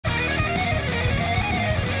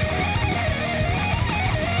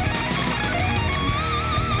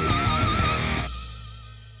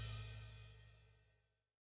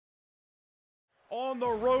on the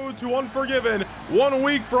road to Unforgiven 1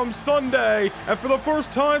 week from Sunday, and for the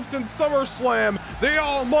first time since SummerSlam, the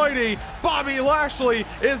almighty Bobby Lashley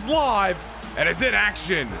is live and is in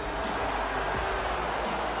action. The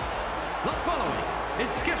following is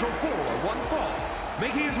scheduled for one fall,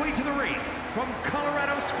 making his way to the ring from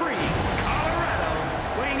Colorado Springs,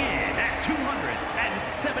 Colorado, weighing in at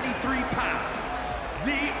 273 pounds,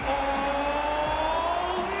 the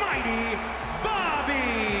almighty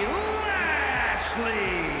Bobby Lashley.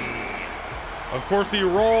 Of course, the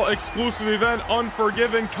Raw exclusive event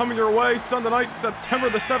Unforgiven coming your way Sunday night, September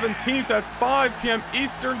the 17th at 5 p.m.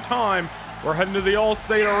 Eastern Time. We're heading to the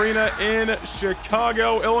All-State Arena in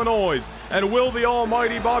Chicago, Illinois. And will the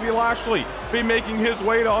almighty Bobby Lashley be making his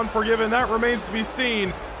way to Unforgiven? That remains to be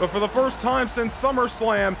seen. But for the first time since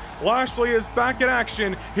SummerSlam, Lashley is back in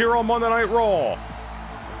action here on Monday Night Raw.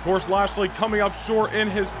 Of course, Lashley coming up short in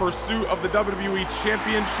his pursuit of the WWE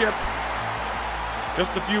Championship.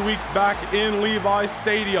 Just a few weeks back in Levi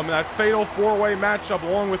Stadium, that fatal four-way matchup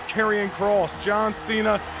along with Karrion Kross, John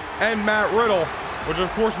Cena, and Matt Riddle. Which, of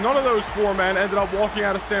course, none of those four men ended up walking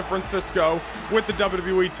out of San Francisco with the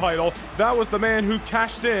WWE title. That was the man who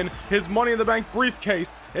cashed in his Money in the Bank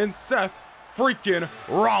briefcase in Seth freaking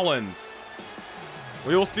Rollins.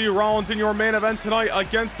 We will see Rollins in your main event tonight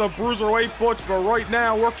against the Bruiserweight Butch, but right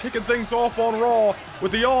now we're kicking things off on Raw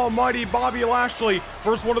with the almighty Bobby Lashley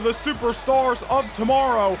versus one of the superstars of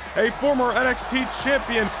tomorrow, a former NXT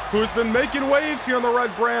champion who has been making waves here on the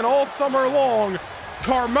Red brand all summer long,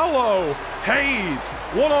 Carmelo Hayes,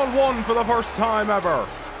 one-on-one for the first time ever.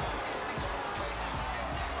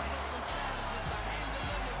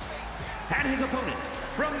 And his opponent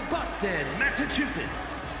from Boston, Massachusetts,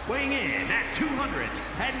 weighing in at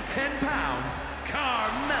 210 pounds,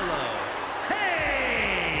 Carmelo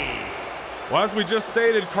Hayes. Well, as we just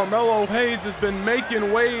stated, Carmelo Hayes has been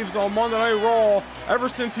making waves on Monday Night Raw ever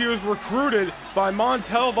since he was recruited by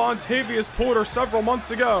Montel Vontavious Porter several months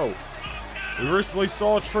ago. We recently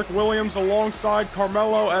saw Trick Williams alongside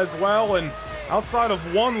Carmelo as well, and outside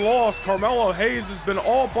of one loss, Carmelo Hayes has been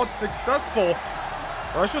all but successful,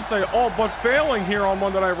 or I should say all but failing here on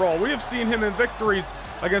Monday Night Raw. We have seen him in victories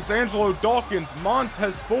against Angelo Dawkins,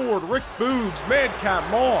 Montez Ford, Rick Boogs, Madcap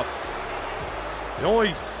Moss. The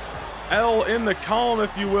only L in the column,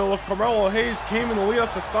 if you will, of Carmelo Hayes came in the lead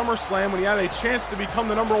up to SummerSlam when he had a chance to become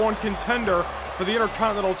the #1 contender for the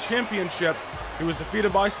Intercontinental Championship. He was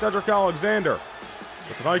defeated by Cedric Alexander.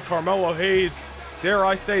 But tonight, Carmelo Hayes, dare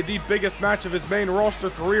I say, the biggest match of his main roster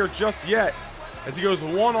career just yet, as he goes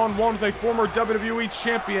one-on-one with a former WWE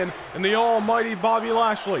champion in the almighty Bobby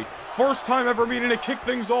Lashley. First time ever meeting to kick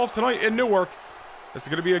things off tonight in Newark. This is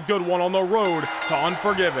going to be a good one on the road to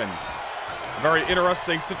Unforgiven. A very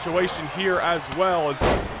interesting situation here as well, as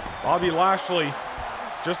Bobby Lashley,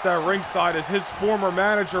 just at ringside, as his former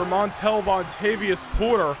manager, Montel Vontavious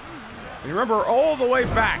Porter. And you remember all the way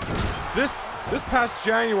back, this past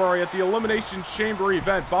January at the Elimination Chamber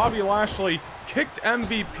event, Bobby Lashley kicked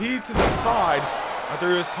MVP to the side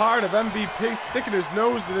after he was tired of MVP sticking his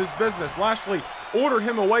nose in his business. Lashley ordered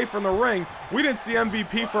him away from the ring. We didn't see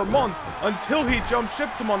MVP for months until he jumped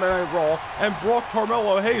ship to Monday Night Raw and brought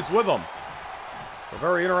Carmelo Hayes with him. So a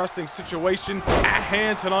very interesting situation at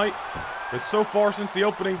hand tonight. But so far since the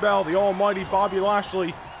opening bell, the almighty Bobby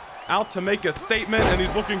Lashley out to make a statement, and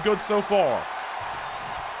he's looking good so far.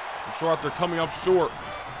 I'm sure after coming up short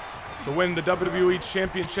to win the WWE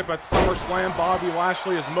Championship at SummerSlam, Bobby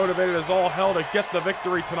Lashley is motivated as all hell to get the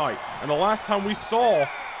victory tonight. And the last time we saw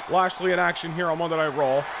Lashley in action here on Monday Night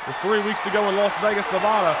Raw was 3 weeks ago in Las Vegas,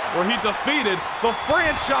 Nevada, where he defeated the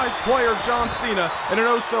franchise player John Cena in an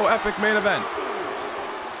oh-so-epic main event.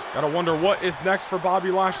 Gotta wonder what is next for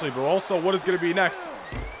Bobby Lashley, but also what is going to be next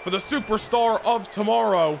for the superstar of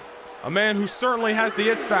tomorrow, a man who certainly has the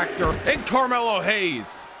it factor in Carmelo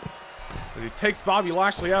Hayes. As he takes Bobby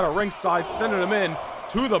Lashley out of ringside, sending him in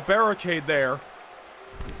to the barricade there.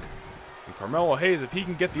 And Carmelo Hayes, if he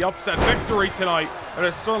can get the upset victory tonight, that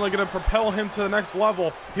is certainly going to propel him to the next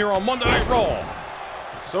level here on Monday Night Raw.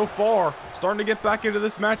 So far, starting to get back into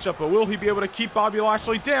this matchup, but will he be able to keep Bobby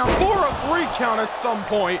Lashley down for a 3 count at some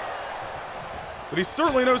point? But he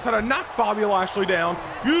certainly knows how to knock Bobby Lashley down.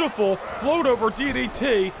 Beautiful float over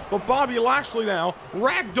DDT, but Bobby Lashley now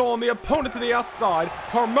ragdolling the opponent to the outside.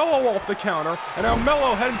 Carmelo off the counter, and now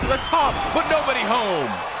Melo heading to the top, but nobody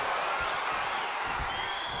home.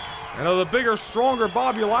 And now the bigger, stronger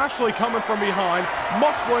Bobby Lashley coming from behind,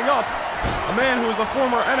 muscling up a man who is a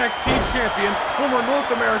former NXT champion, former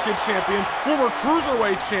North American champion, former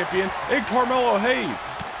Cruiserweight champion in Carmelo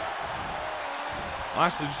Hayes.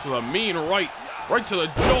 Lashley just with a mean right right to the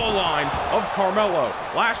jawline of Carmelo.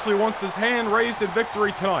 Lashley wants his hand raised in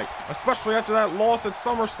victory tonight, especially after that loss at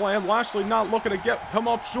SummerSlam. Lashley not looking to come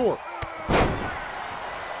up short.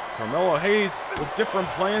 Carmelo Hayes with different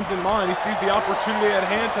plans in mind. He sees the opportunity at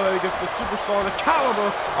hand tonight against the superstar, the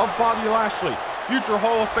caliber of Bobby Lashley. Future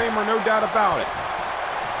Hall of Famer, no doubt about it.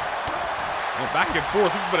 And back and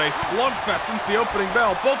forth. This has been a slugfest since the opening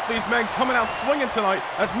bell. Both these men coming out swinging tonight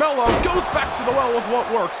as Melo goes back to the well with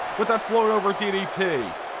what works with that float over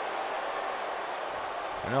DDT.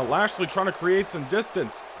 And now Lashley trying to create some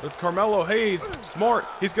distance. It's Carmelo Hayes, smart.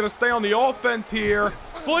 He's going to stay on the offense here.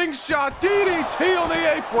 Slingshot DDT on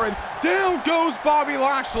the apron. Down goes Bobby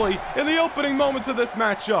Lashley in the opening moments of this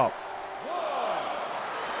matchup.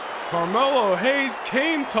 Carmelo Hayes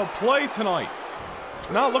came to play tonight.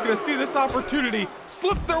 Not looking to see this opportunity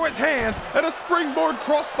slip through his hands and a springboard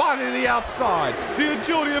crossbody to the outside. The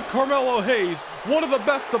agility of Carmelo Hayes, one of the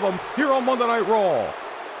best of them here on Monday Night Raw.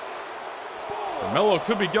 Carmelo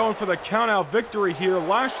could be going for the countout victory here.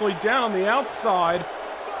 Lashley down on the outside.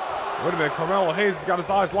 Wait a minute, Carmelo Hayes has got his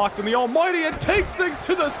eyes locked on the Almighty and takes things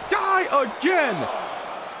to the sky again.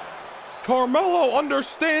 Carmelo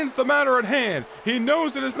understands the matter at hand. He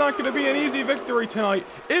knows it is not going to be an easy victory tonight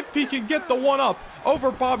if he can get the one-up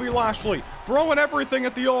over Bobby Lashley. Throwing everything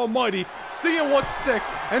at the Almighty, seeing what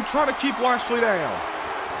sticks, and trying to keep Lashley down.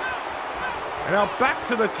 And now back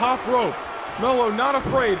to the top rope. Melo not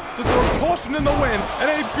afraid to throw caution in the wind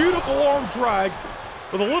and a beautiful arm drag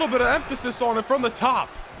with a little bit of emphasis on it from the top.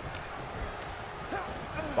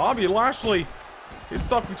 Bobby Lashley, he's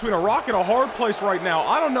stuck between a rock and a hard place right now.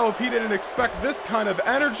 I don't know if he didn't expect this kind of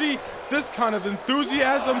energy, this kind of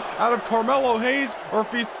enthusiasm out of Carmelo Hayes, or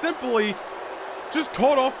if he's simply just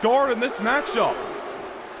caught off guard in this matchup.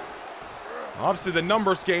 Obviously the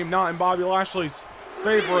numbers game not in Bobby Lashley's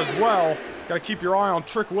favor as well. Got to keep your eye on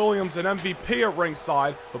Trick Williams and MVP at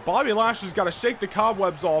ringside, but Bobby Lashley's got to shake the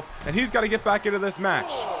cobwebs off, and he's got to get back into this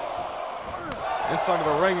match. Inside of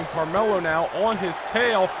the ring, and Carmelo now on his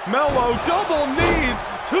tail. Melo double knees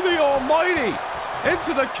to the Almighty.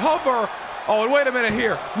 Into the cover. Oh, and wait a minute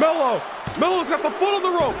here. Melo's got the foot on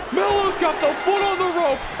the rope. Melo's got the foot on the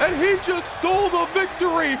rope, and he just stole the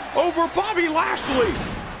victory over Bobby Lashley.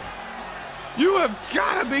 You have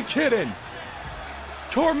got to be kidding.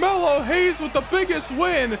 Carmelo Hayes with the biggest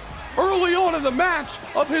win early on in the match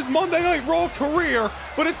of his Monday Night Raw career,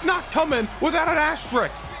 but it's not coming without an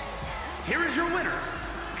asterisk. Here is your winner,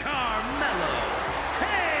 Carmelo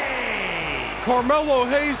Hayes. Carmelo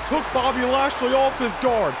Hayes took Bobby Lashley off his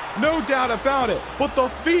guard, no doubt about it, but the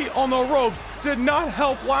feet on the ropes did not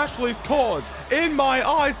help Lashley's cause. In my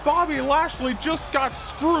eyes, Bobby Lashley just got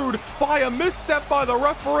screwed by a misstep by the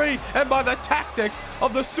referee and by the tactics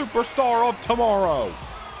of the superstar of tomorrow.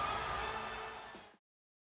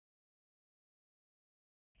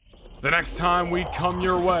 The next time we come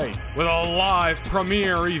your way with a live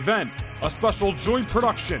premiere event, a special joint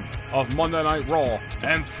production of Monday Night Raw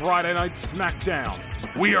and Friday Night SmackDown.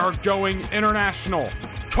 We are going international.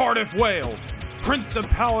 Cardiff, Wales,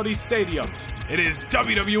 Principality Stadium. It is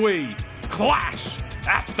WWE Clash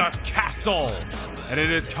at the Castle. And it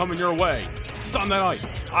is coming your way Sunday night,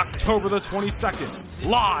 October the 22nd,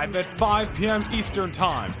 live at 5 p.m. Eastern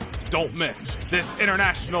Time. Don't miss this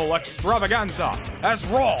international extravaganza as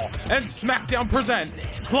Raw and SmackDown present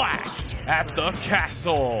Clash at the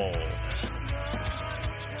Castle.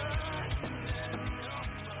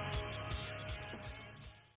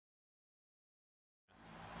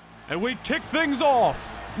 And we kick things off,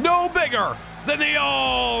 no bigger than the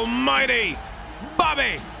almighty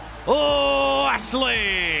Bobby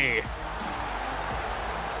Lashley.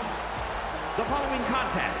 The following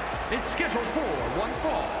contest is scheduled for one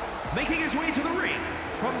fall. Making his way to the ring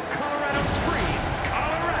from Colorado Springs,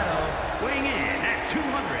 Colorado, weighing in at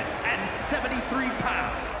 273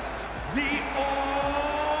 pounds, the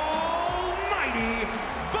almighty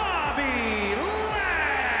Bobby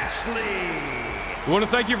Lashley. We want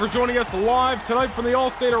to thank you for joining us live tonight from the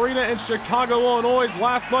Allstate Arena in Chicago, Illinois.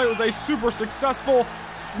 Last night was a super successful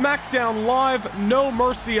SmackDown Live No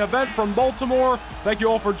Mercy event from Baltimore. Thank you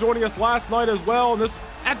all for joining us last night as well. And this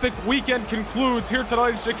epic weekend concludes here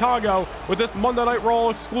tonight in Chicago with this Monday Night Raw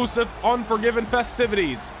exclusive Unforgiven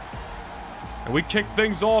festivities. And we kick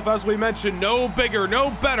things off, as we mentioned, no bigger,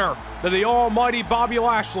 no better than the almighty Bobby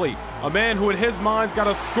Lashley, a man who in his mind's got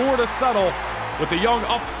a score to settle with the young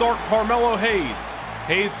upstart Carmelo Hayes.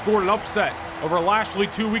 Hayes scored an upset over Lashley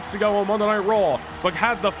 2 weeks ago on Monday Night Raw, but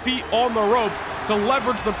had the feet on the ropes to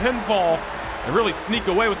leverage the pinfall and really sneak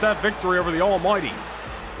away with that victory over the almighty.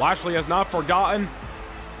 Lashley has not forgotten.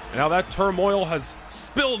 And now that turmoil has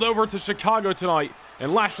spilled over to Chicago tonight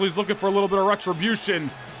And Lashley's looking for a little bit of retribution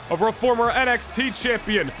over a former NXT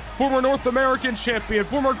champion, former North American champion,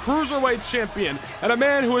 former Cruiserweight champion, and a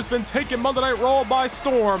man who has been taking Monday Night Raw by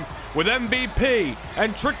storm with MVP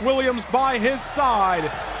and Trick Williams by his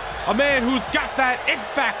side. A man who's got that it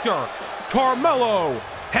factor, Carmelo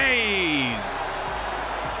Hayes.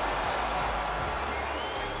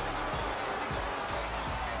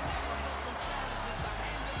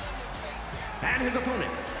 And his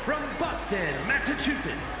opponent from Boston,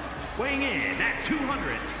 Massachusetts, weighing in at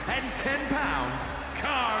 210 pounds,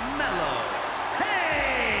 Carmelo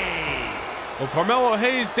Hayes. Well, Carmelo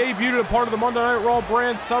Hayes debuted a part of the Monday Night Raw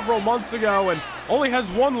brand several months ago and only has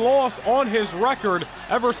one loss on his record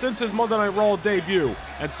ever since his Monday Night Raw debut.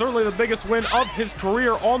 And certainly the biggest win of his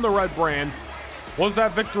career on the red brand was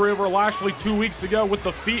that victory over Lashley 2 weeks ago with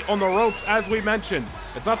the feet on the ropes, as we mentioned.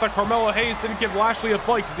 It's not that Carmelo Hayes didn't give Lashley a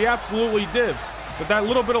fight, because he absolutely did. But that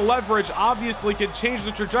little bit of leverage obviously could change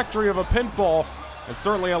the trajectory of a pinfall, and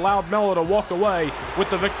certainly allowed Melo to walk away with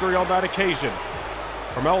the victory on that occasion.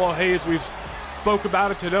 Carmelo Hayes, we've spoke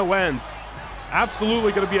about it to no ends.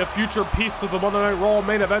 Absolutely going to be a future piece of the Monday Night Raw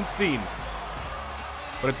main event scene.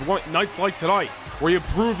 But it's nights like tonight where you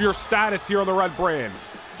prove your status here on the red brand,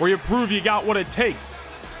 where you prove you got what it takes,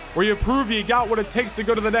 where you prove you got what it takes to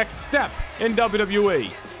go to the next step in WWE.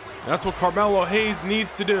 And that's what Carmelo Hayes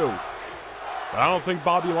needs to do. But I don't think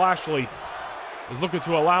Bobby Lashley is looking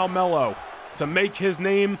to allow Melo to make his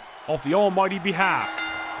name off the almighty behalf.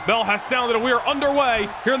 Bell has sounded and we are underway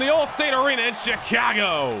here in the Allstate Arena in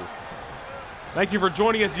Chicago. Thank you for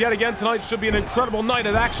joining us yet again. Tonight should be an incredible night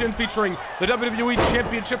of action featuring the WWE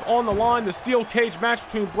Championship on the line, the steel cage match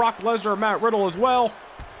between Brock Lesnar and Matt Riddle as well.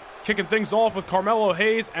 Kicking things off with Carmelo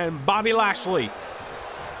Hayes and Bobby Lashley.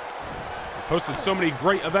 We've hosted so many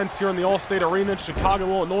great events here in the Allstate Arena in Chicago,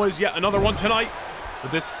 Illinois. Yet another one tonight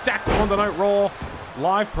with this stacked Monday Night Raw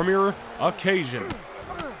live premiere occasion.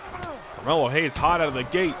 Carmelo Hayes hot out of the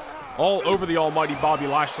gate all over the almighty Bobby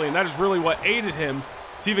Lashley, and that is really what aided him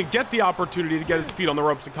to even get the opportunity to get his feet on the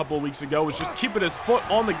ropes a couple of weeks ago, was just keeping his foot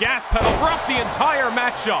on the gas pedal throughout the entire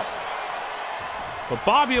matchup. But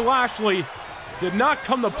Bobby Lashley did not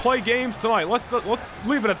come to play games tonight. Let's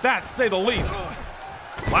leave it at that, to say the least.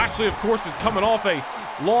 Lashley, of course, is coming off a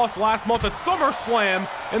loss last month at SummerSlam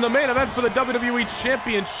in the main event for the WWE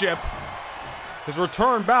Championship. His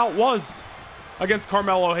return bout was against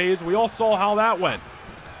Carmelo Hayes. We all saw how that went.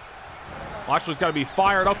 Lashley's got to be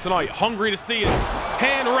fired up tonight, hungry to see his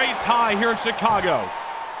hand raised high here in Chicago.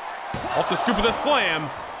 Off the scoop of the slam.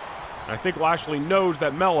 And I think Lashley knows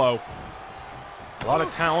that Melo, a lot of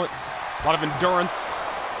talent, a lot of endurance,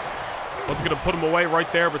 wasn't going to put him away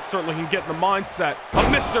right there, but certainly he can get in the mindset of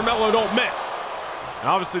Mr. Melo don't miss. And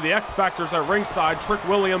obviously the X Factors at ringside, Trick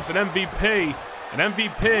Williams and MVP. And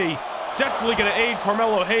MVP definitely going to aid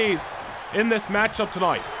Carmelo Hayes in this matchup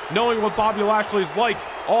tonight, knowing what Bobby Lashley's like,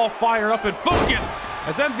 all fired up and focused,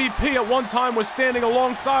 as MVP at one time was standing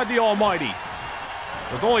alongside the Almighty.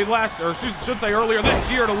 It was only should say earlier this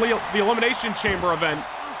year to the Elimination Chamber event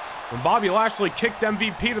when Bobby Lashley kicked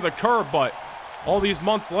MVP to the curb, but all these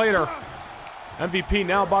months later, MVP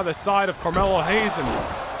now by the side of Carmelo Hayes,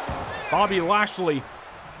 and Bobby Lashley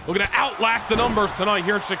looking to outlast the numbers tonight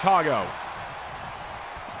here in Chicago.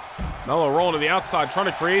 Melo rolling to the outside, trying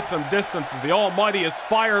to create some distance as the Almighty is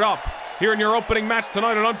fired up here in your opening match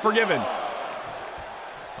tonight on Unforgiven.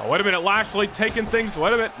 Oh, wait a minute, Lashley taking things.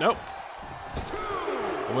 Wait a minute, nope.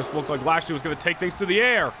 Almost looked like Lashley was going to take things to the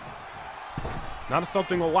air. Not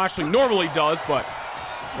something that Lashley normally does, but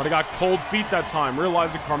he got cold feet that time,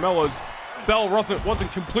 realizing Carmelo's bell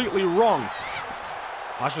wasn't completely rung.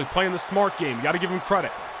 Lashley playing the smart game. You got to give him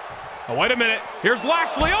credit. Oh, wait a minute. Here's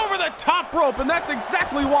Lashley over the top rope, and that's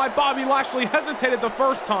exactly why Bobby Lashley hesitated the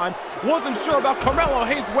first time. Wasn't sure about Carmelo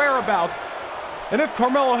Hayes' whereabouts. And if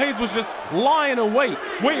Carmelo Hayes was just lying in wait,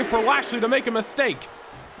 waiting for Lashley to make a mistake.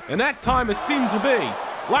 And that time it seemed to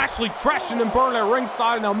be. Lashley crashing and burning at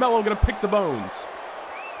ringside, and now Melo gonna pick the bones.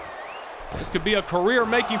 This could be a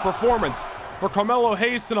career-making performance for Carmelo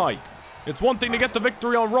Hayes tonight. It's one thing to get the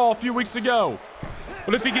victory on Raw a few weeks ago,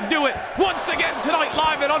 but if he can do it once again tonight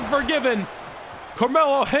live at Unforgiven,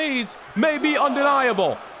 Carmelo Hayes may be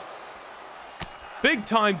undeniable. Big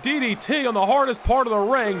time DDT on the hardest part of the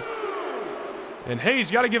ring. And Hayes,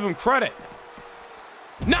 you got to give him credit.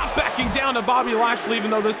 Not backing down to Bobby Lashley,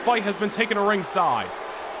 even though this fight has been taken to ringside.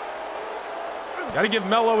 Got to give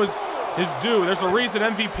Melo his due. There's a reason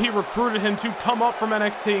MVP recruited him to come up from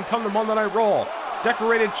NXT and come to Monday Night Raw.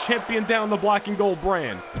 Decorated champion down the black and gold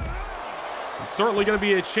brand. He's certainly going to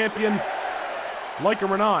be a champion, like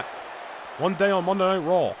him or not, one day on Monday Night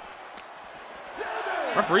Raw.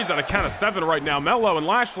 Referee's at a count of 7 right now. Melo and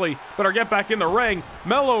Lashley better get back in the ring.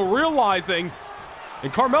 Melo realizing,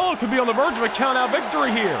 and Carmelo could be on the verge of a count-out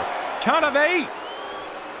victory here. Count of 8.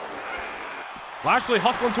 Lashley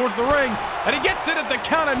hustling towards the ring, and he gets it at the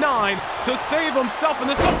count of 9 to save himself in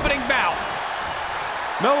this opening bout.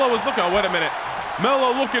 Melo is looking, oh, wait a minute.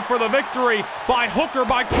 Melo looking for the victory by hook or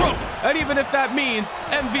by crook, and even if that means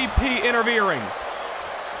MVP interfering.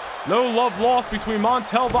 No love lost between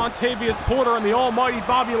Montel Vontavious Porter and the almighty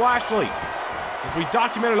Bobby Lashley, as we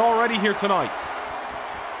documented already here tonight.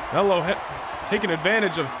 Melo taking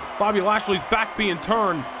advantage of Bobby Lashley's back being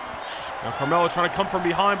turned. Now Carmelo trying to come from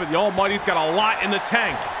behind, but the almighty's got a lot in the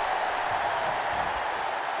tank.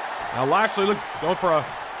 Now Lashley going for a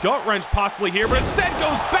gut wrench possibly here, but instead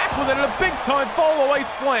goes back with it in a big-time fall-away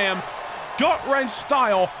slam. Gut wrench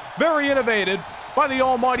style, very innovated by the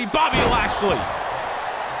almighty Bobby Lashley.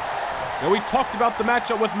 Now, we talked about the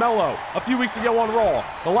matchup with Melo a few weeks ago on Raw.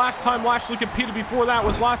 The last time Lashley competed before that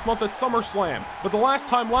was last month at SummerSlam. But the last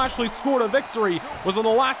time Lashley scored a victory was on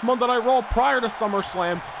the last Monday Night Raw prior to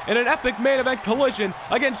SummerSlam in an epic main event collision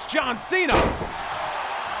against John Cena.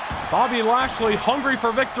 Bobby Lashley hungry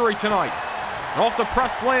for victory tonight. And off the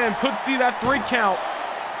press slam, could see that 3 count.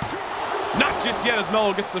 Not just yet as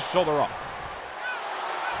Melo gets the shoulder up.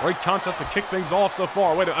 Great contest to kick things off so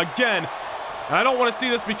far. Wait, again. And I don't want to see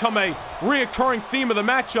this become a reoccurring theme of the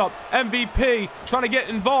matchup. MVP trying to get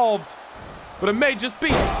involved. But it may just be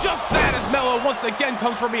just that as Melo once again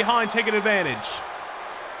comes from behind, taking advantage.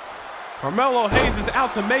 Carmelo Hayes is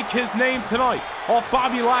out to make his name tonight off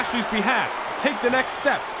Bobby Lashley's behalf. Take the next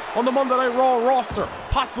step on the Monday Night Raw roster.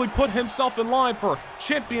 Possibly put himself in line for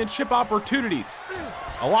championship opportunities.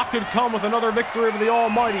 A lot could come with another victory over the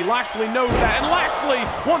almighty. Lashley knows that, and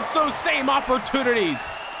Lashley wants those same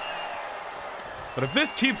opportunities. But if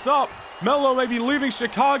this keeps up, Melo may be leaving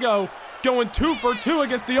Chicago going 2 for 2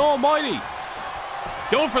 against the almighty.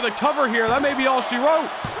 Going for the cover here, that may be all she wrote.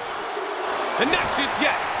 And not just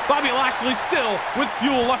yet. Bobby Lashley still with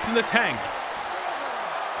fuel left in the tank.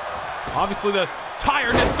 Obviously the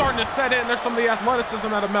tiredness starting to set in. There's some of the athleticism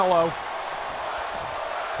out of Melo.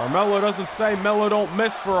 Carmelo doesn't say Melo don't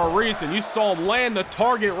miss for a reason. You saw him land the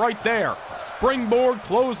target right there. Springboard,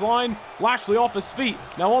 clothesline, Lashley off his feet.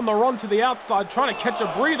 Now on the run to the outside, trying to catch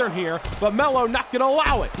a breather here, but Melo not gonna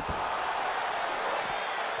allow it.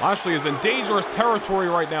 Lashley is in dangerous territory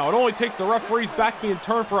right now. It only takes the referee's back being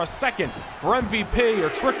turned for a second for MVP or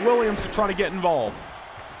Trick Williams to try to get involved.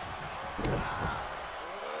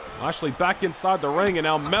 Lashley back inside the ring, and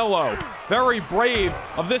now Melo, very brave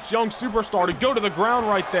of this young superstar to go to the ground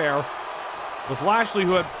right there. With Lashley,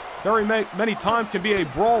 who had very many times can be a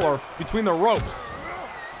brawler between the ropes.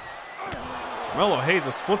 Carmelo Hayes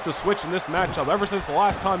has flipped the switch in this matchup ever since the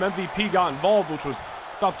last time MVP got involved, which was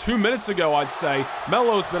about 2 minutes ago, I'd say.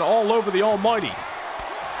 Melo's been all over the almighty.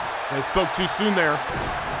 I spoke too soon there.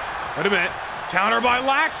 Wait a minute. Counter by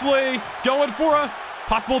Lashley. Going for a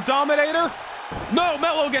possible dominator. No,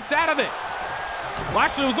 Melo gets out of it.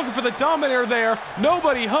 Lashley was looking for the dominator there.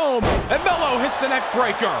 Nobody home. And Melo hits the neck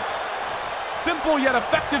breaker. Simple yet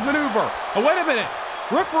effective maneuver. Oh, wait a minute.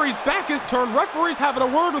 Referee's back is turned. Referee's having a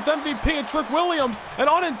word with MVP and Trick Williams. And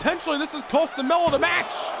unintentionally, this is costing Melo the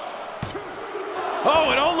match. Oh,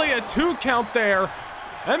 and only a 2 count there.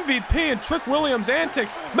 MVP and Trick Williams'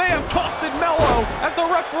 antics may have costed Melo as the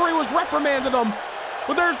referee was reprimanding him.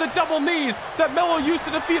 But there's the double knees that Melo used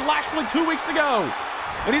to defeat Lashley 2 weeks ago.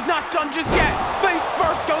 And he's not done just yet. Face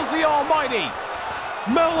first goes the almighty.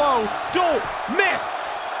 Melo, don't miss.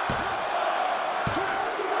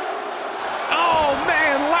 Oh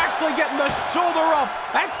man, Lashley getting the shoulder up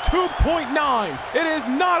at 2.9. It is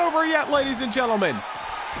not over yet, ladies and gentlemen.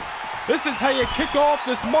 This is how you kick off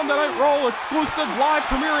this Monday Night Raw exclusive live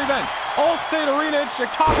premiere event. Allstate Arena in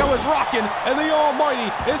Chicago is rocking, and the almighty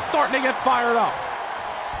is starting to get fired up.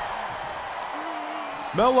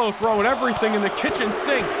 Melo throwing everything in the kitchen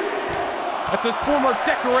sink at this former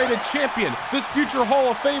decorated champion, this future Hall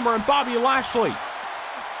of Famer, and Bobby Lashley.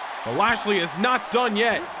 But Lashley is not done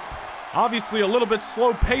yet. Obviously a little bit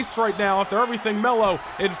slow paced right now after everything Melo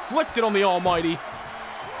inflicted on the almighty.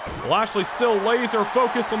 Lashley still laser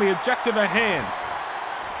focused on the objective at hand.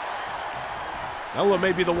 Melo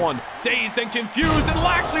may be the one dazed and confused, and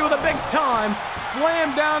Lashley with a big time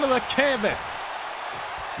slam down to the canvas.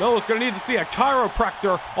 Melo's gonna need to see a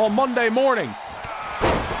chiropractor on Monday morning.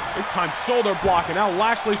 Big time shoulder block, and now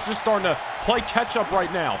Lashley's just starting to play catch up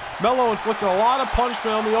right now. Melo inflicted a lot of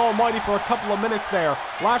punishment on the almighty for a couple of minutes there.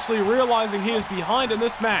 Lashley realizing he is behind in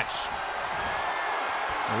this match.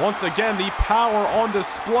 And once again, the power on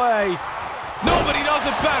display. Nobody does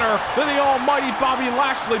it better than the almighty Bobby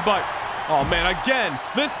Lashley, but Oh man, again,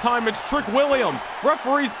 this time it's Trick Williams.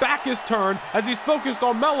 Referee's back is turned as he's focused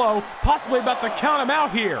on Melo, possibly about to count him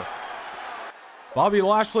out here. Bobby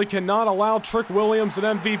Lashley cannot allow Trick Williams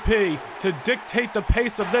and MVP to dictate the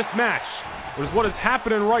pace of this match, which is what is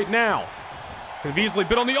happening right now. Could have easily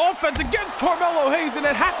been on the offense against Carmelo Hayes, and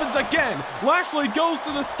it happens again. Lashley goes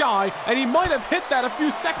to the sky, and he might have hit that a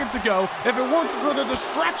few seconds ago if it weren't for the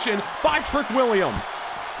distraction by Trick Williams.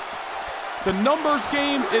 The numbers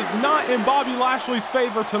game is not in Bobby Lashley's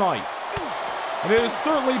favor tonight, and it is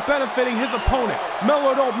certainly benefiting his opponent.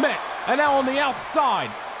 Melo don't miss, and now on the outside.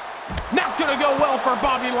 Not gonna go well for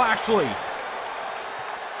Bobby Lashley.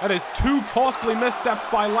 That is 2 costly missteps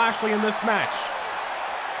by Lashley in this match.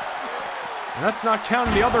 And that's not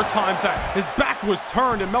counting the other times that his back was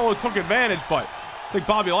turned and Melo took advantage, but I think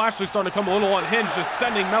Bobby Lashley's starting to come a little unhinged, just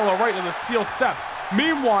sending Melo right into the steel steps.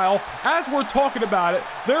 Meanwhile, as we're talking about it,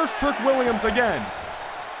 there's Trick Williams again.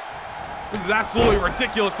 This is absolutely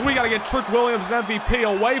ridiculous. So we got to get Trick Williams and MVP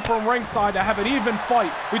away from ringside to have an even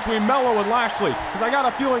fight between Melo and Lashley, because I got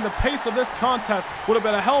a feeling the pace of this contest would have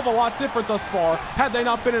been a hell of a lot different thus far had they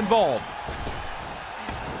not been involved.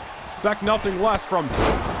 Expect nothing less from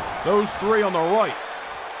those 3 on the right.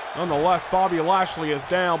 Nonetheless, Bobby Lashley is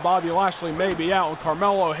down. Bobby Lashley may be out, and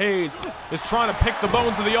Carmelo Hayes is trying to pick the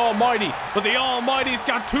bones of the Almighty, but the Almighty's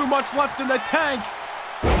got too much left in the tank.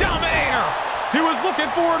 Dominator! He was looking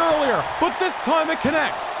for it earlier, but this time it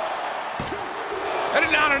connects.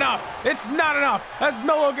 And not enough. It's not enough as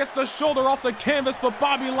Melo gets the shoulder off the canvas, but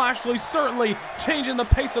Bobby Lashley certainly changing the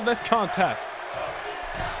pace of this contest.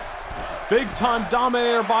 Big time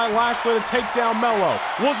dominator by Lashley to take down Melo.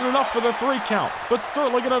 Wasn't enough for the 3 count, but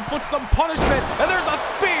certainly gonna inflict some punishment, and there's a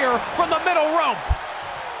spear from the middle rope.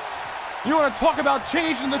 You wanna talk about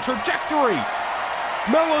changing the trajectory.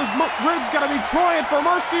 Melo's ribs gotta be crying for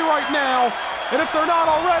mercy right now, and if they're not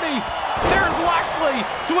already, there's Lashley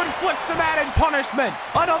to inflict some added punishment.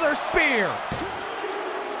 Another spear.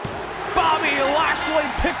 Bobby Lashley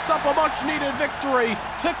picks up a much needed victory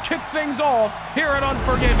to kick things off here at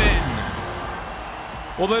Unforgiven.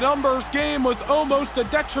 Well, the numbers game was almost a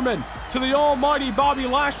detriment to the almighty Bobby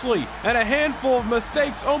Lashley, and a handful of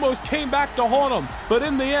mistakes almost came back to haunt him. But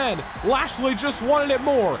in the end, Lashley just wanted it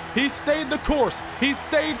more. He stayed the course, he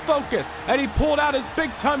stayed focused, and he pulled out his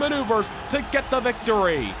big-time maneuvers to get the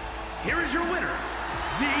victory. Here is your winner,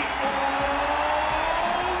 the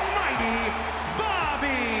almighty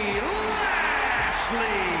Bobby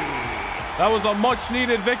Lashley. That was a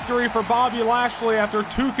much-needed victory for Bobby Lashley after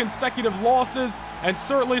 2 consecutive losses, and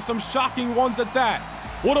certainly some shocking ones at that.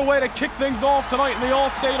 What a way to kick things off tonight in the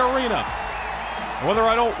Allstate Arena. Whether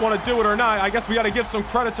I don't want to do it or not, I guess we got to give some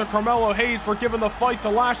credit to Carmelo Hayes for giving the fight to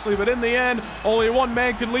Lashley, but in the end, only one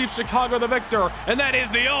man could leave Chicago the victor, and that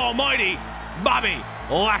is the almighty Bobby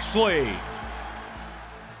Lashley.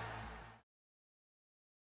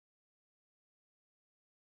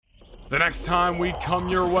 The next time we come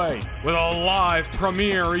your way with a live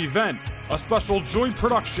premiere event, a special joint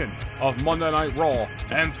production of Monday Night Raw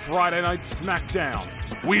and Friday Night SmackDown,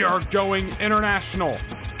 we are going international.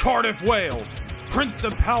 Cardiff, Wales,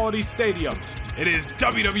 Principality Stadium. It is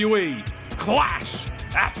WWE Clash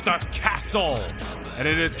at the Castle. And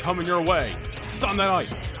it is coming your way Sunday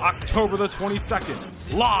night, October the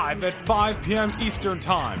 22nd, live at 5 p.m. Eastern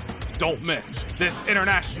Time. Don't miss this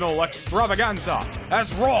international extravaganza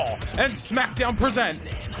as Raw and SmackDown present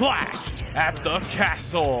Clash at the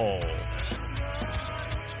Castle.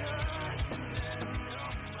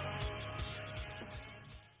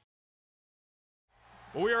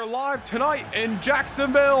 We are live tonight in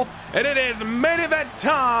Jacksonville, and it is main event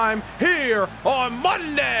time here on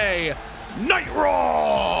Monday Night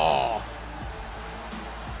Raw.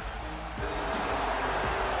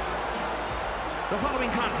 The following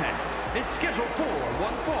contest is scheduled for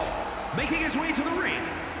one fall. Making his way to the ring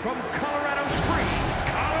from Colorado Springs,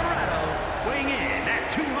 Colorado, weighing in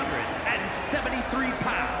at 273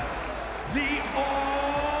 pounds, the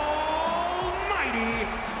almighty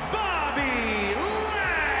Bobby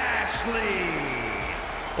Lashley.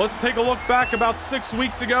 Let's take a look back about 6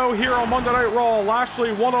 weeks ago here on Monday Night Raw.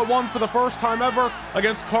 Lashley one-on-one for the first time ever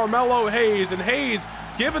against Carmelo Hayes, and Hayes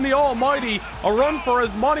giving the almighty a run for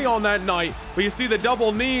his money on that night. But you see the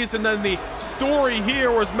double knees, and then the story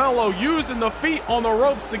here was Melo using the feet on the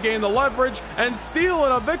ropes to gain the leverage and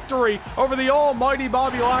stealing a victory over the almighty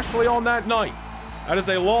Bobby Lashley on that night. That is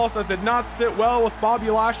a loss that did not sit well with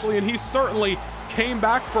Bobby Lashley, and he certainly came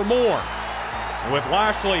back for more. And with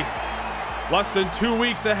Lashley less than 2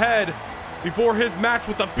 weeks ahead before his match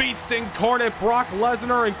with the Beast incarnate Brock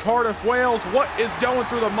Lesnar in Cardiff, Wales, what is going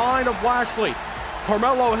through the mind of Lashley?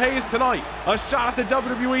 Carmelo Hayes tonight. A shot at the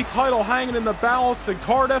WWE title hanging in the balance in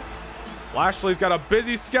Cardiff. Lashley's got a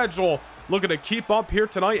busy schedule looking to keep up here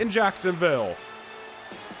tonight in Jacksonville.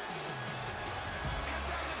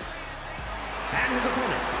 And his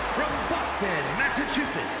opponent from Boston,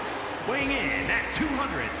 Massachusetts, weighing in at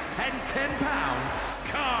 210 pounds,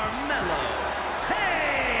 Carmelo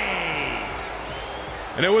Hayes.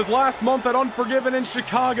 And it was last month at Unforgiven in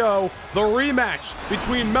Chicago, the rematch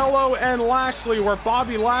between Melo and Lashley, where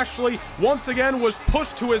Bobby Lashley once again was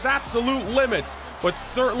pushed to his absolute limits, but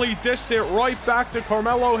certainly dished it right back to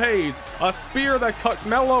Carmelo Hayes. A spear that cut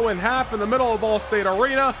Melo in half in the middle of Allstate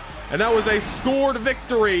Arena, and that was a scored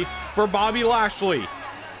victory for Bobby Lashley.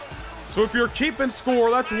 So if you're keeping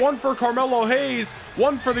score, that's one for Carmelo Hayes,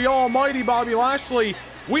 one for the almighty Bobby Lashley.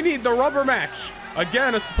 We need the rubber match.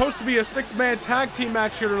 Again, it's supposed to be a six-man tag team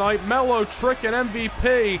match here tonight. Melo, Trick, and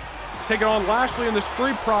MVP taking on Lashley and the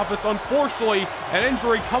Street Profits. Unfortunately, an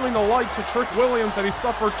injury coming to light to Trick Williams that he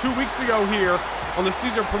suffered 2 weeks ago here on the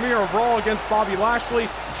season premiere of Raw against Bobby Lashley.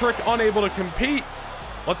 Trick unable to compete.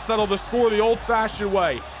 Let's settle the score the old-fashioned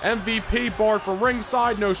way. MVP barred from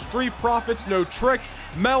ringside, no Street Profits, no Trick.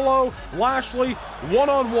 Melo, Lashley,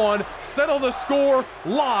 one-on-one. Settle the score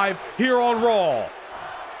live here on Raw.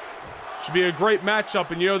 Should be a great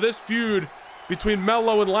matchup, and you know, this feud between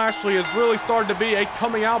Melo and Lashley has really started to be a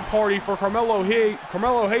coming-out party for Carmelo Hayes,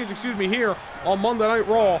 here on Monday Night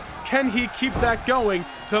Raw. Can he keep that going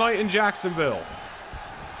tonight in Jacksonville?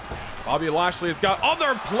 Bobby Lashley has got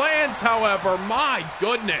other plans, however. My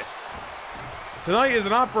goodness. Tonight is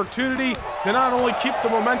an opportunity to not only keep the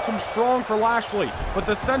momentum strong for Lashley, but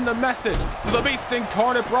to send a message to the Beast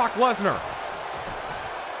incarnate Brock Lesnar.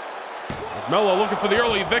 As Melo looking for the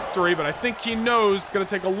early victory, but I think he knows it's going to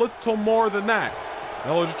take a little more than that.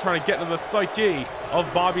 Melo just trying to get into the psyche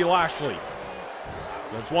of Bobby Lashley.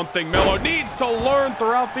 There's one thing Melo needs to learn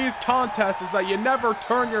throughout these contests, is that you never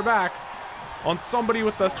turn your back on somebody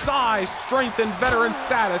with the size, strength, and veteran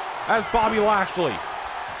status as Bobby Lashley.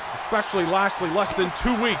 Especially Lashley less than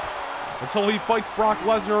 2 weeks until he fights Brock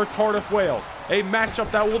Lesnar at Cardiff, Wales. A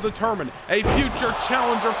matchup that will determine a future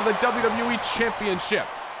challenger for the WWE Championship.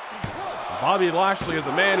 Bobby Lashley is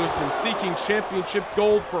a man who's been seeking championship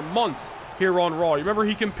gold for months here on Raw. You remember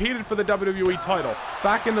he competed for the WWE title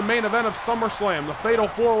back in the main event of SummerSlam, the Fatal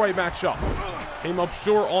 4-Way matchup. Came up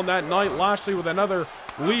short on that night. Lashley with another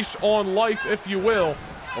leash on life, if you will,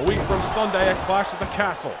 a week from Sunday at Clash at the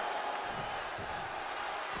Castle.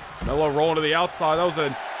 Melo rolling to the outside. That was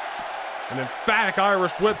an emphatic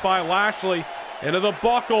Irish whip by Lashley. Into the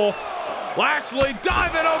buckle. Lashley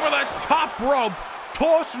diving over the top rope.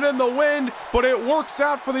 Caution in the wind, but it works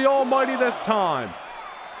out for the almighty this time.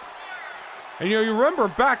 And you know, you remember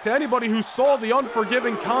back to anybody who saw the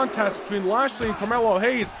Unforgiven contest between Lashley and Carmelo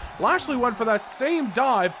Hayes, Lashley went for that same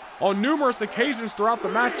dive on numerous occasions throughout the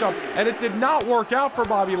matchup, and it did not work out for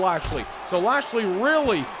Bobby Lashley. So Lashley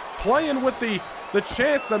really playing with the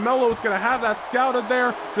chance that Melo was going to have that scouted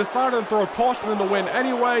there, decided to throw caution in the wind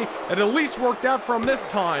anyway. It at least worked out for him this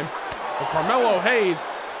time. But Carmelo Hayes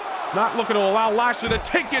not looking to allow Lashley to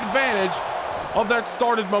take advantage of that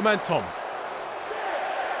started momentum.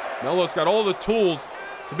 Melo's got all the tools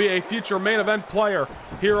to be a future main event player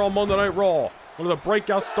here on Monday Night Raw. One of the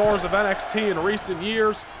breakout stars of NXT in recent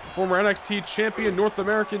years. Former NXT champion, North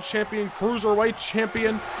American champion, Cruiserweight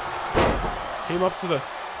champion. Came up to the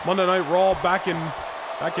Monday Night Raw back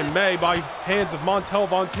in May by hands of Montel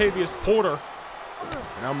Vontavious Porter.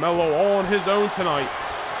 Now Melo all on his own tonight.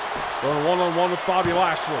 Going one-on-one with Bobby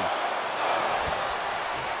Lashley.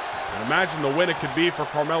 And imagine the win it could be for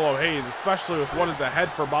Carmelo Hayes, especially with what is ahead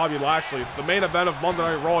for Bobby Lashley. It's the main event of Monday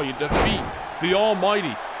Night Raw. You defeat the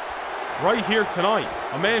Almighty right here tonight.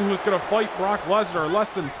 A man who's going to fight Brock Lesnar in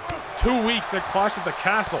less than 2 weeks at Clash at the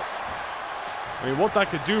Castle. I mean, what that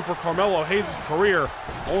could do for Carmelo Hayes' career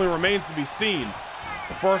only remains to be seen.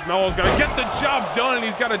 But first, Melo's got to get the job done, and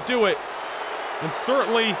he's got to do it. And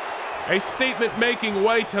certainly a statement-making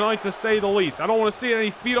way tonight, to say the least. I don't want to see any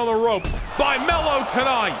feet on the ropes by Melo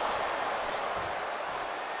tonight.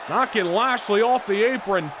 Knocking Lashley off the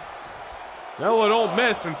apron. Melo don't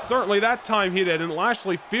miss, and certainly that time he didn't.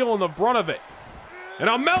 Lashley feeling the brunt of it. And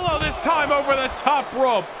now Melo this time over the top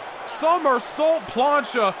rope. Somersault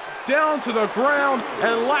plancha down to the ground,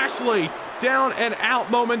 and Lashley down and out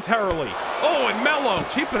momentarily. Oh, and Melo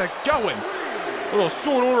keeping it going. Little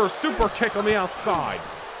short order super kick on the outside.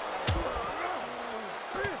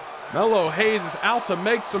 Melo Hayes is out to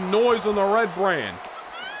make some noise on the red brand.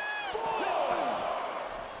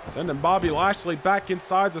 Sending Bobby Lashley back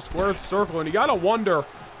inside the squared circle, and you gotta wonder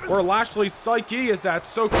where Lashley's psyche is at,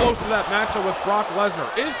 so close to that matchup with Brock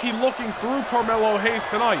Lesnar. Is he looking through Carmelo Hayes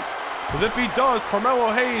tonight? Because if he does,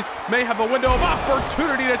 Carmelo Hayes may have a window of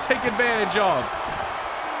opportunity to take advantage of.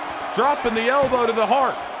 Dropping the elbow to the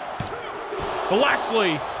heart. But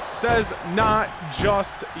Lashley says not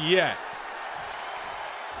just yet.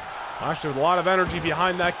 Lashley with a lot of energy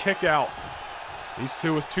behind that kick out. These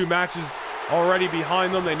two with 2 matches already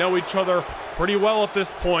behind them. They know each other pretty well at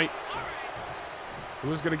this point.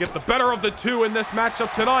 Who's going to get the better of the two in this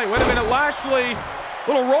matchup tonight? Wait a minute, Lashley.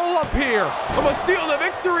 Little roll up here. Almost stealing the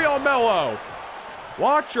victory on Melo.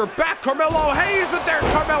 Watch your back, Carmelo Hayes, but there's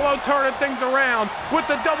Carmelo turning things around with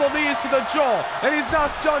the double knees to the jaw, and he's not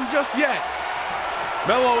done just yet.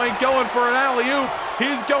 Melo ain't going for an alley-oop.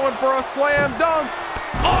 He's going for a slam dunk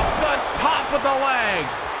off the top of the leg.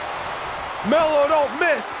 Melo don't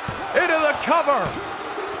miss. Into the cover.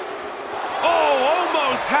 Oh,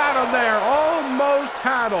 almost had him there. Almost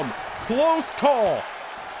had him. Close call.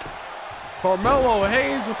 Carmelo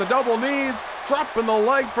Hayes with the double knees, dropping the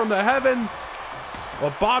leg from the heavens.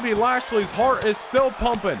 But Bobby Lashley's heart is still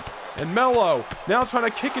pumping. And Melo now trying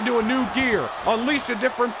to kick into a new gear. Unleash a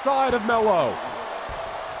different side of Melo.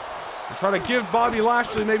 And try to give Bobby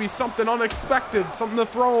Lashley maybe something unexpected, something to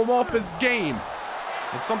throw him off his game.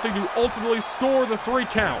 And something to ultimately score the 3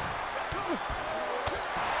 count.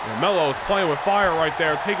 And Melo is playing with fire right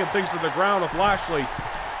there, taking things to the ground with Lashley.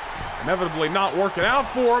 Inevitably not working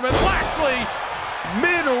out for him, and Lashley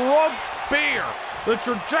mid-rub spear. The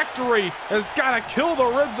trajectory has got to kill the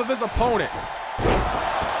ribs of his opponent.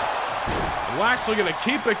 And Lashley gonna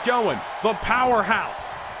keep it going. The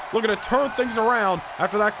powerhouse looking to turn things around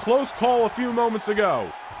after that close call a few moments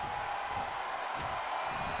ago.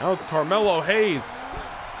 Now it's Carmelo Hayes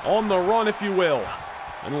on the run, if you will.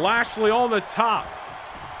 And Lashley on the top.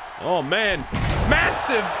 Oh man,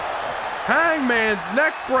 massive Hangman's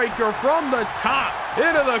neck breaker from the top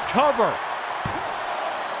into the cover.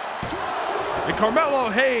 And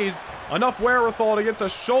Carmelo Hayes, enough wherewithal to get the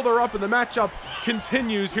shoulder up, and the matchup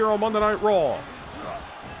continues here on Monday Night Raw.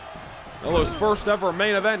 Melo's first ever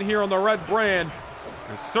main event here on the red brand.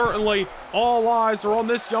 And certainly all eyes are on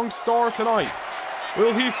this young star tonight.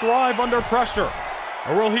 Will he thrive under pressure?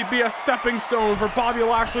 Or will he be a stepping stone for Bobby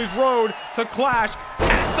Lashley's road to Clash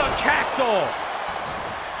at the Castle?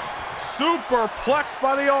 Superplexed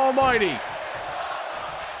by the Almighty.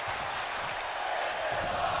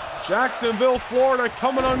 Jacksonville, Florida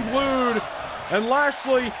coming unglued. And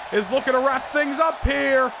Lashley is looking to wrap things up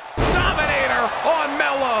here. Dominator on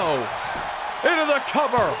Melo. Into the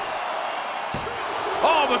cover.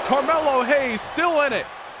 Oh, but Carmelo Hayes still in it.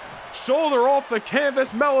 Shoulder off the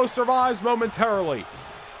canvas. Melo survives momentarily.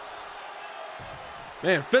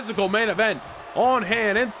 Man, physical main event on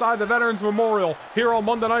hand inside the Veterans Memorial here on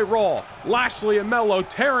Monday Night Raw. Lashley and Melo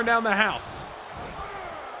tearing down the house.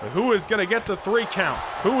 But who is going to get the 3 count?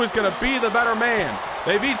 Who is going to be the better man?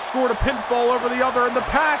 They've each scored a pinfall over the other in the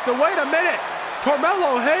past. And wait a minute,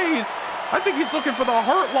 Carmelo Hayes, I think he's looking for the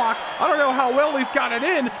hurt lock. I don't know how well he's got it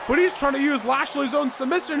in, but he's trying to use Lashley's own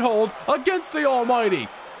submission hold against the Almighty.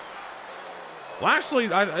 Lashley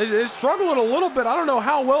is struggling a little bit. I don't know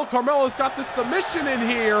how well Carmelo's got the submission in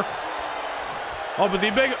here. Oh, but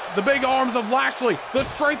the big arms of Lashley, the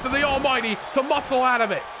strength of the Almighty to muscle out of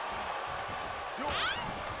it.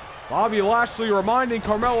 Bobby Lashley reminding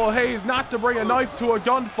Carmelo Hayes not to bring a knife to a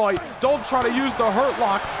gunfight. Don't try to use the hurt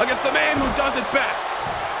lock against the man who does it best.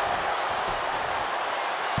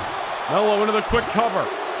 Melo into the quick cover.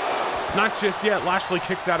 Not just yet. Lashley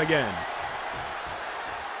kicks out again.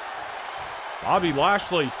 Bobby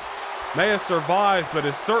Lashley may have survived, but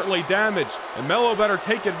is certainly damaged, and Melo better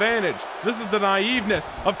take advantage. This is the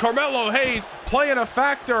naiveness of Carmelo Hayes playing a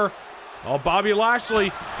factor. Oh, Bobby Lashley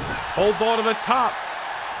holds on to the top.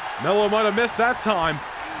 Melo might have missed that time.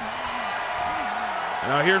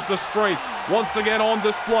 And now here's the strength once again on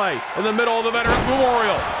display in the middle of the Veterans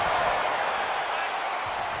Memorial.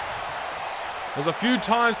 There's a few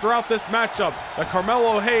times throughout this matchup that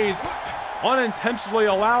Carmelo Hayes unintentionally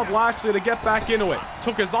allowed Lashley to get back into it.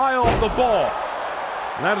 Took his eye off the ball.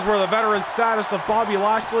 And that is where the veteran status of Bobby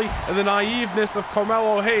Lashley and the naiveness of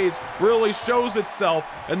Carmelo Hayes really shows itself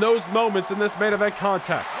in those moments in this main event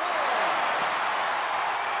contest.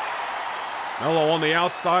 Melo on the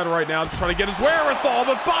outside right now, just trying to get his wherewithal,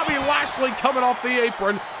 but Bobby Lashley coming off the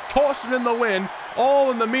apron, caution in the wind,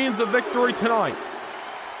 all in the means of victory tonight.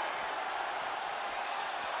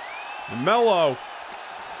 And Melo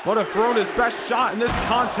would have thrown his best shot in this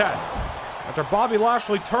contest. After Bobby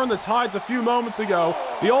Lashley turned the tides a few moments ago,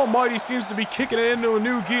 the Almighty seems to be kicking it into a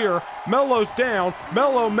new gear. Melo's down.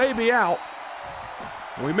 Melo may be out.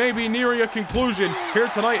 We may be nearing a conclusion here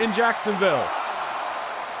tonight in Jacksonville.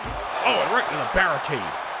 Oh, and right in the barricade.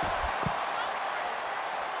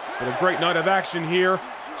 It's been a great night of action here.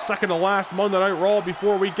 Second to last Monday Night Raw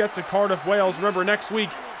before we get to Cardiff, Wales. Remember, next week,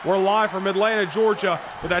 we're live from Atlanta, Georgia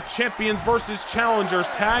with that Champions versus Challengers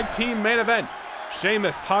Tag Team Main Event.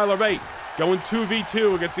 Sheamus, Tyler Bate going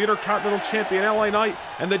 2v2 against the Intercontinental Champion LA Knight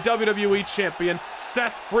and the WWE Champion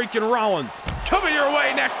Seth freaking Rollins. Coming your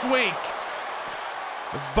way next week.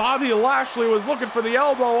 As Bobby Lashley was looking for the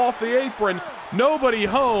elbow off the apron, nobody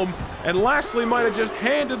home, and Lashley might have just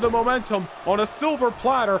handed the momentum on a silver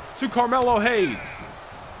platter to Carmelo Hayes.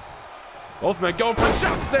 Both men going for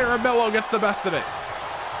shots there, and Melo gets the best of it.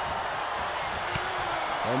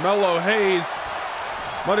 Carmelo Hayes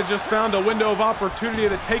might have just found a window of opportunity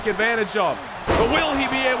to take advantage of. But will he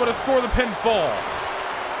be able to score the pinfall?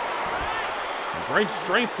 Some great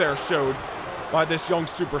strength there showed by this young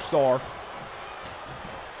superstar.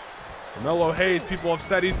 Carmelo Hayes, people have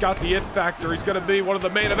said he's got the it factor. He's going to be one of the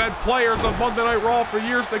main event players of Monday Night Raw for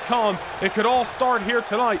years to come. It could all start here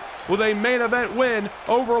tonight with a main event win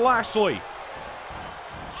over Lashley.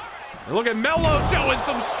 And look at Melo showing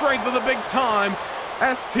some strength in the big time.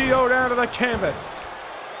 STO down to the canvas.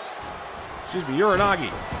 Excuse me,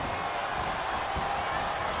 Uranagi.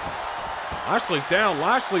 Lashley's down.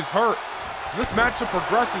 Lashley's hurt. As this matchup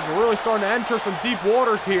progresses, we're really starting to enter some deep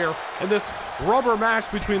waters here in this rubber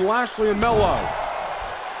match between Lashley and Melo.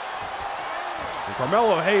 And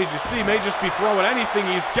Carmelo Hayes, you see, may just be throwing anything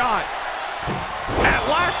he's got at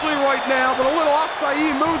Lashley right now, but a little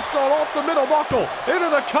acai moonsault off the middle buckle into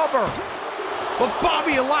the cover. But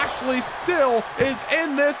Bobby Lashley still is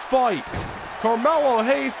in this fight. Carmelo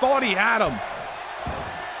Hayes thought he had him.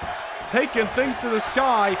 Taking things to the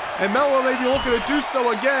sky, and Melo may be looking to do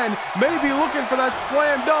so again, maybe looking for that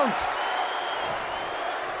slam dunk.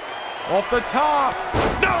 Off the top,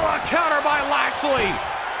 no, a counter by Lashley.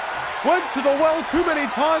 Went to the well too many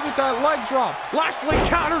times with that leg drop. Lashley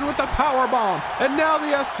countered with the power bomb, and now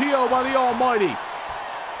the STO by the Almighty.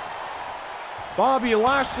 Bobby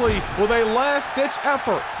Lashley, with a last-ditch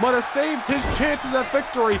effort, might have saved his chances at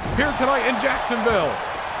victory here tonight in Jacksonville.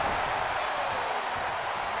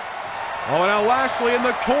 Oh, now Lashley in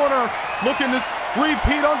the corner, looking to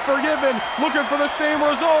repeat Unforgiven, looking for the same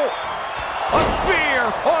result. A spear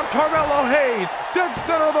on Carmelo Hayes, dead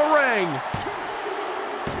center of the ring.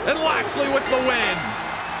 And Lashley with the win.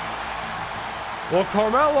 Well,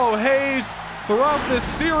 Carmelo Hayes, throughout this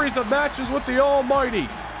series of matches with the Almighty,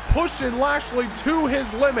 pushing Lashley to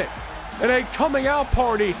his limit in a coming out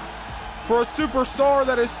party for a superstar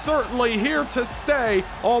that is certainly here to stay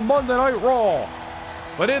on Monday Night Raw.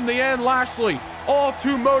 But in the end, Lashley, all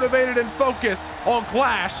too motivated and focused on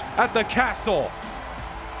Clash at the Castle.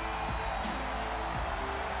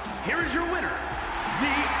 Here is your winner,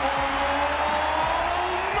 the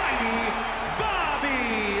Almighty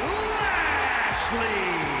Bobby Lashley.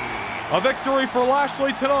 A victory for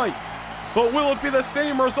Lashley tonight. But will it be the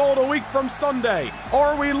same result a week from Sunday? Or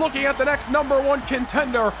are we looking at the next #1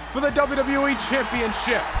 contender for the WWE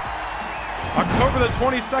Championship? October the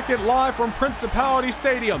 22nd, live from Principality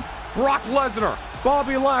Stadium, Brock Lesnar,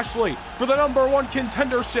 Bobby Lashley for the #1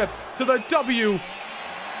 contendership to the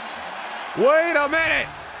Wait a minute!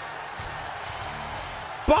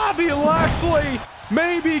 Bobby Lashley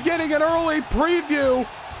may be getting an early preview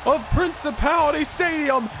of Principality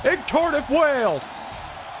Stadium in Cardiff, Wales.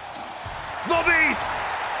 The Beast,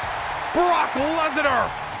 Brock Lesnar.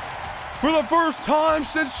 For the first time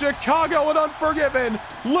since Chicago and Unforgiven,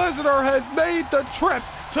 Lesnar has made the trip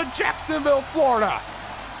to Jacksonville, Florida.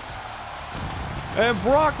 And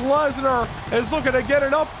Brock Lesnar is looking to get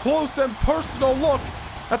an up-close and personal look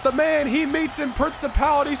at the man he meets in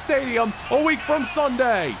Principality Stadium a week from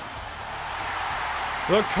Sunday.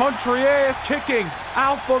 The country ass-kicking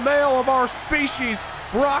alpha male of our species,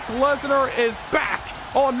 Brock Lesnar, is back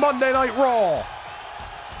on Monday Night Raw.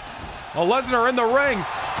 Lesnar in the ring.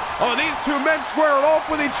 Oh, these two men squaring off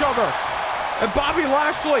with each other. And Bobby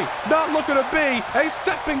Lashley not looking to be a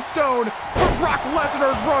stepping stone for Brock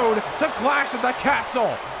Lesnar's road to Clash at the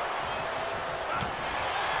Castle.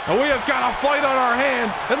 And we have got a fight on our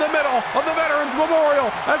hands in the middle of the Veterans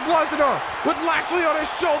Memorial as Lesnar with Lashley on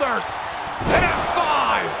his shoulders. An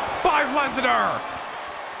F5 by Lesnar.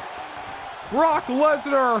 Brock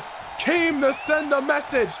Lesnar came to send a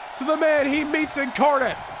message to the man he meets in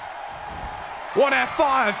Cardiff. One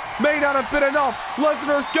F5 may not have been enough.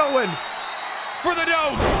 Lesnar's going for the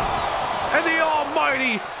dose. And the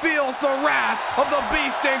Almighty feels the wrath of the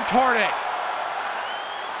Beast incarnate.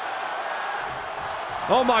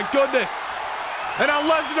 Oh my goodness. And now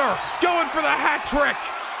Lesnar going for the hat trick.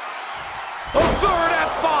 A third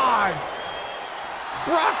F5.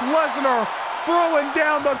 Brock Lesnar throwing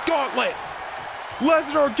down the gauntlet.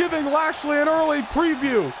 Lesnar giving Lashley an early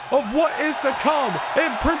preview of what is to come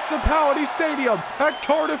in Principality Stadium at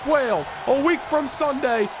Cardiff, Wales, a week from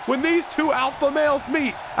Sunday when these two alpha males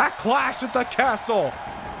meet at Clash at the Castle.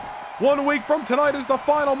 1 week from tonight is the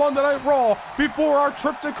final Monday Night Raw before our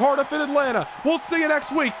trip to Cardiff and Atlanta. We'll see you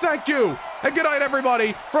next week. Thank you, and good night,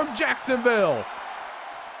 everybody, from Jacksonville.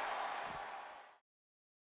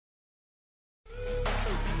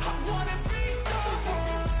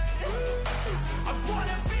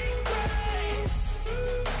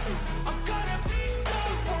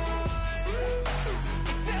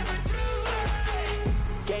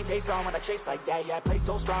 Game face on when I chase like that. Yeah, I play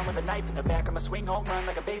so strong with a knife in the back. I'ma swing home run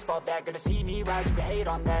like a baseball bat. Gonna see me rise if you hate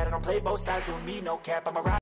on that. I don't play both sides, doing me no cap. I'm a